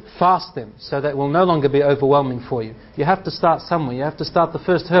overwhelming, fast them, so that it will no longer be overwhelming for you. You have to start somewhere. You have to start the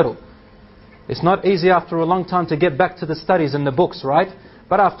first hurdle. It's not easy after a long time to get back to the studies and the books, right?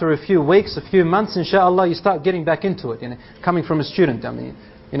 But after a few weeks, a few months, inshallah, you start getting back into it. Coming from a student,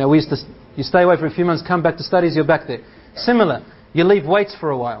 you stay away for a few months, come back to studies, you're back there. Similar, you leave weights for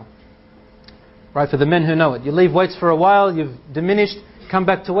a while. Right, for the men who know it. You leave weights for a while, you've diminished, come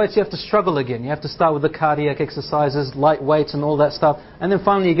back to weights, you have to struggle again. You have to start with the cardiac exercises, light weights and all that stuff, and then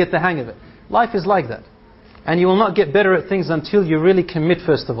finally you get the hang of it. Life is like that. And you will not get better at things until you really commit,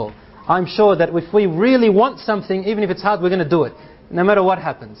 first of all. I'm sure that if we really want something, even if it's hard, we're going to do it, no matter what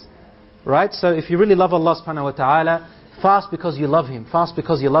happens. Right? So if you really love Allah subhanahu wa ta'ala, fast because you love Him. Fast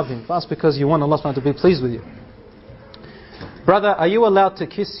because you love Him. Fast because you want Allah subhanahu wa ta'ala to be pleased with you. Brother, are you allowed to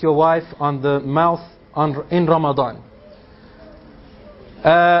kiss your wife on the mouth in Ramadan?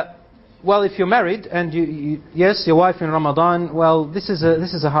 Well, if you're married and yes, your wife in Ramadan, well, this is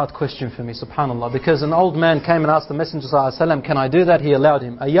a hard question for me, subhanallah, because an old man came and asked the Messenger ﷺ, can I do that? He allowed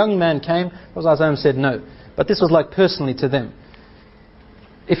him. A young man came, Prophet ﷺ said no. But this was like personally to them.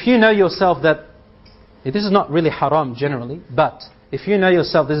 If you know yourself that, this is not really haram generally, but if you know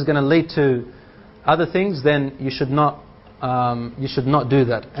yourself this is going to lead to other things, then you should not do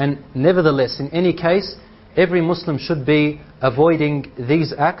that. And nevertheless, in any case, every Muslim should be avoiding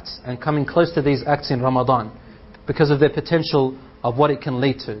these acts and coming close to these acts in Ramadan because of their potential of what it can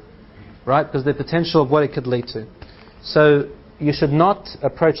lead to. Right? Because the potential of what it could lead to. So you should not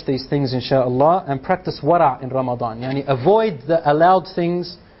approach these things, inshaAllah, and practice wara' in Ramadan. Yani avoid the allowed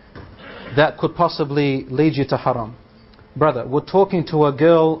things that could possibly lead you to haram. Brother, would talking to a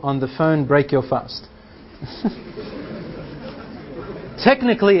girl on the phone break your fast?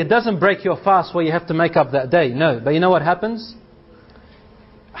 Technically, it doesn't break your fast where you have to make up that day. No. But you know what happens?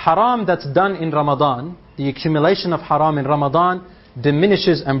 Haram that's done in Ramadan, the accumulation of haram in Ramadan,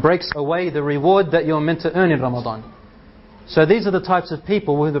 diminishes and breaks away the reward that you're meant to earn in Ramadan. So these are the types of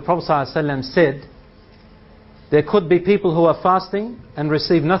people who the Prophet ﷺ said, there could be people who are fasting and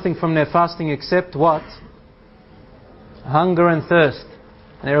receive nothing from their fasting except what? Hunger and thirst.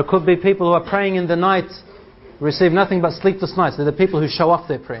 And there could be people who are praying in the night, receive nothing but sleepless nights. They're the people who show off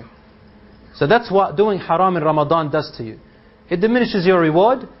their prayer. So that's what doing haram in Ramadan does to you. It diminishes your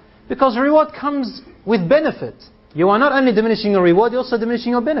reward, because reward comes with benefit. You are not only diminishing your reward, you're also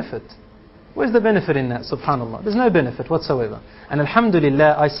diminishing your benefit. Where's the benefit in that? Subhanallah. There's no benefit whatsoever. And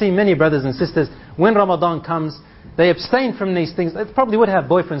alhamdulillah, I see many brothers and sisters, when Ramadan comes, they abstain from these things. They probably would have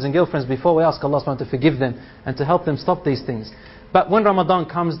boyfriends and girlfriends before. We ask Allah subhanahu wa ta'ala to forgive them and to help them stop these things. But when Ramadan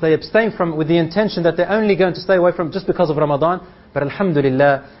comes, they abstain from it with the intention that they're only going to stay away from it just because of Ramadan. But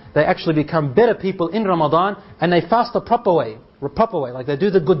alhamdulillah, they actually become better people in Ramadan, and they fast the proper way. Like they do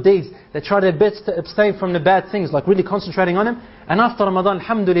the good deeds. They try their best to abstain from the bad things, like really concentrating on them. And after Ramadan,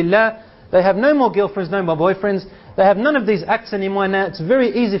 alhamdulillah, they have no more girlfriends, no more boyfriends. They have none of these acts anymore now. It's very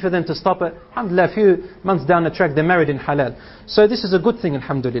easy for them to stop it. Alhamdulillah, a few months down the track, they're married in halal. So this is a good thing,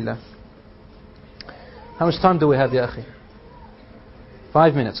 alhamdulillah. How much time do we have, ya akhi?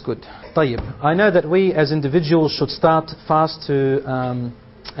 5 minutes, good. Tayyib. I know that we as individuals should start fast to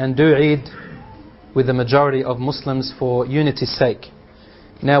and do Eid with the majority of Muslims for unity's sake.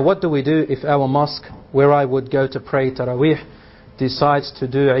 Now what do we do if our mosque, where I would go to pray Taraweeh, decides to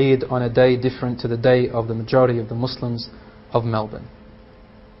do Eid on a day different to the day of the majority of the Muslims of Melbourne?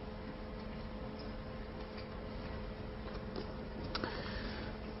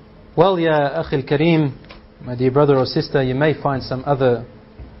 Well, ya Akhi al-Kareem, my dear brother or sister, you may find some other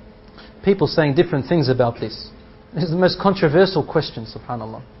people saying different things about this. This is the most controversial question,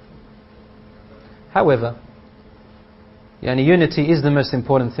 subhanallah. However, unity is the most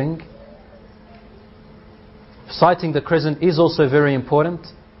important thing. Sighting the crescent is also very important.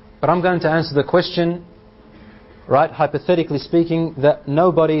 But I'm going to answer the question, right, hypothetically speaking, that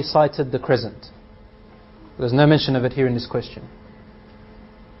nobody sighted the crescent. There's no mention of it here in this question.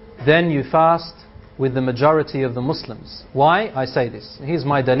 Then you fast with the majority of the Muslims. Why? I say this. Here's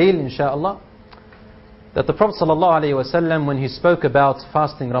my dalil, inshaAllah. That the Prophet ﷺ, when he spoke about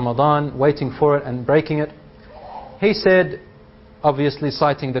fasting Ramadan, waiting for it and breaking it, he said, obviously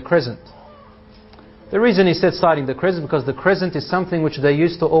citing the crescent, The reason he said sighting the crescent, because the crescent is something which they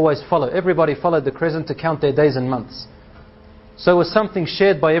used to always follow. Everybody followed the crescent to count their days and months. So it was something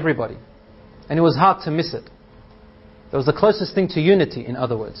shared by everybody. And it was hard to miss it. It was the closest thing to unity, in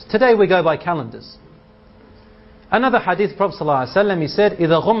other words. Today we go by calendars. Another hadith, Prophet ﷺ, he said,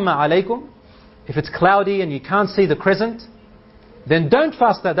 إِذَا غُمَّ عَلَيْكُمْ, if it's cloudy and you can't see the crescent, then don't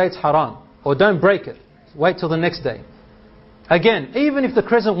fast that day, it's haram. Or don't break it. Wait till the next day. Again, even if the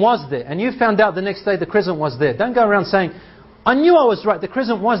crescent was there, and you found out the next day the crescent was there, don't go around saying, I knew I was right, the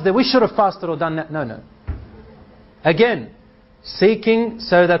crescent was there, we should have fasted or done that. No. Again, seeking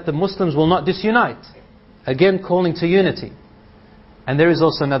so that the Muslims will not disunite. Again, calling to unity. And there is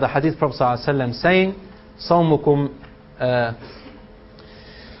also another hadith, Prophet ﷺ saying, Sawmukum,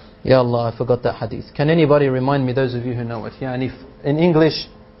 Ya Allah, I forgot that hadith. Can anybody remind me, those of you who know it? Yeah, and if in English,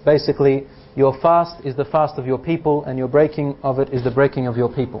 basically, your fast is the fast of your people, and your breaking of it is the breaking of your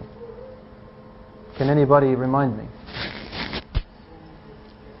people. Can anybody remind me?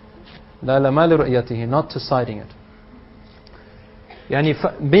 La lama li ru'yatihi, not to citing it.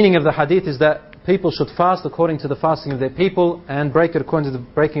 Yani, meaning of the hadith is that people should fast according to the fasting of their people and break it according to the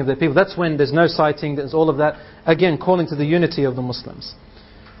breaking of their people. That's when there's no citing, there's all of that. Again, calling to the unity of the Muslims.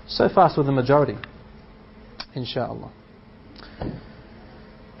 So fast with the majority, inshaAllah.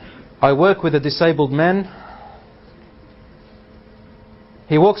 I work with a disabled man.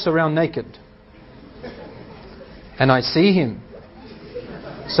 He walks around naked. And I see him.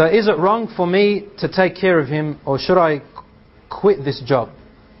 So is it wrong for me to take care of him, or should I quit this job?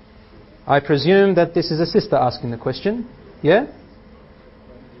 I presume that this is a sister asking the question. Yeah?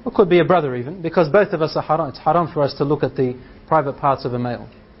 Or could be a brother even, because both of us are haram. It's haram for us to look at the private parts of a male.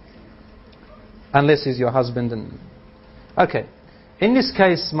 Unless he's your husband. Okay. In this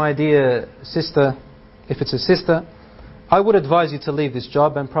case, my dear sister, if it's a sister, I would advise you to leave this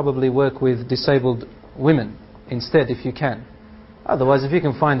job and probably work with disabled women instead, if you can. Otherwise, if you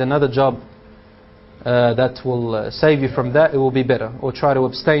can find another job that will save you from that, it will be better. Or try to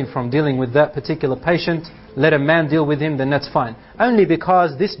abstain from dealing with that particular patient. Let a man deal with him, then that's fine. Only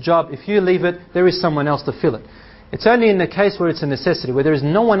because this job, if you leave it, there is someone else to fill it. It's only in the case where it's a necessity, where there is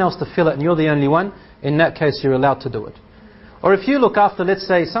no one else to fill it and you're the only one, in that case you're allowed to do it. Or if you look after, let's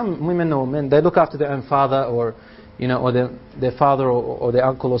say, some women or men, they look after their own father, or or their father or their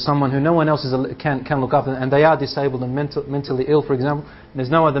uncle, or someone who no one else can look after them, and they are disabled and mentally ill, for example, and there's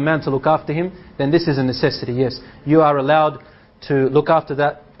no other man to look after him, then this is a necessity, yes. You are allowed to look after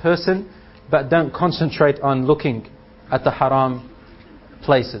that person, but don't concentrate on looking at the haram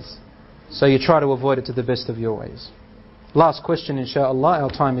places. So you try to avoid it to the best of your ways. Last question, inshaAllah, our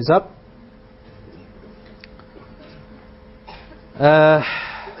time is up.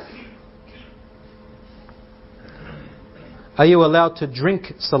 Are you allowed to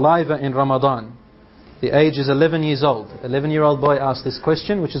drink saliva in Ramadan? The age is 11 years old. 11-year-old boy asked this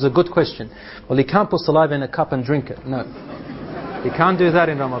question, which is a good question. Well, he can't put saliva in a cup and drink it. No. You can't do that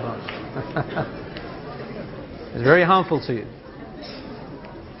in Ramadan. It's very harmful to you.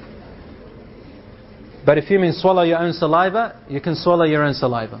 But if you mean swallow your own saliva, you can swallow your own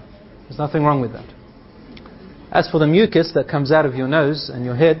saliva. There's nothing wrong with that. As for the mucus that comes out of your nose and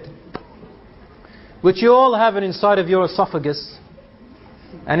your head, which you all have it inside of your esophagus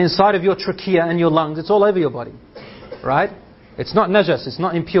and inside of your trachea and your lungs, it's all over your body, right? It's not najas, it's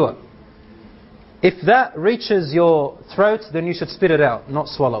not impure. If that reaches your throat, then you should spit it out, not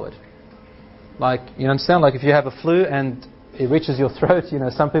swallow it. Like, you understand? Like if you have a flu and it reaches your throat,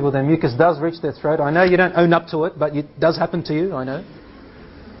 some people, their mucus does reach their throat. I know you don't own up to it, but it does happen to you, I know.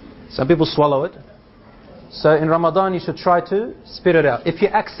 Some people swallow it. So in Ramadan you should try to spit it out. If you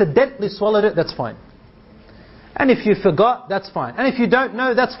accidentally swallowed it, that's fine. And if you forgot, that's fine. And if you don't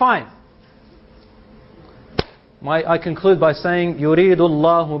know, that's fine. I conclude by saying, يُرِيدُ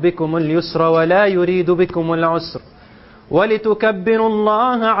اللَّهُ بِكُمُ الْيُسْرَ وَلَا يُرِيدُ بِكُمُ الْعُسْرَ وَلِتُكَبِّرُوا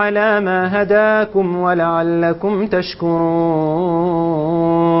اللَّهَ عَلَى مَا هَدَاكُمْ وَلَعَلَّكُمْ تَشْكُرُونَ.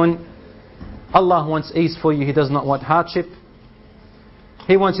 Allah wants ease for you. He does not want hardship.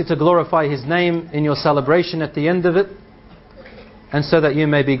 He wants you to glorify His name in your celebration at the end of it, and so that you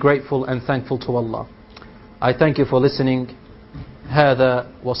may be grateful and thankful to Allah. I thank you for listening. هذا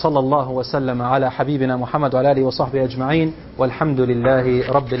وصلى الله وسلم على حبيبنا محمد وعلى آله وصحبه أجمعين والحمد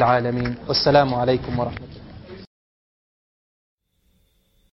لله رب العالمين والسلام عليكم ورحمة الله.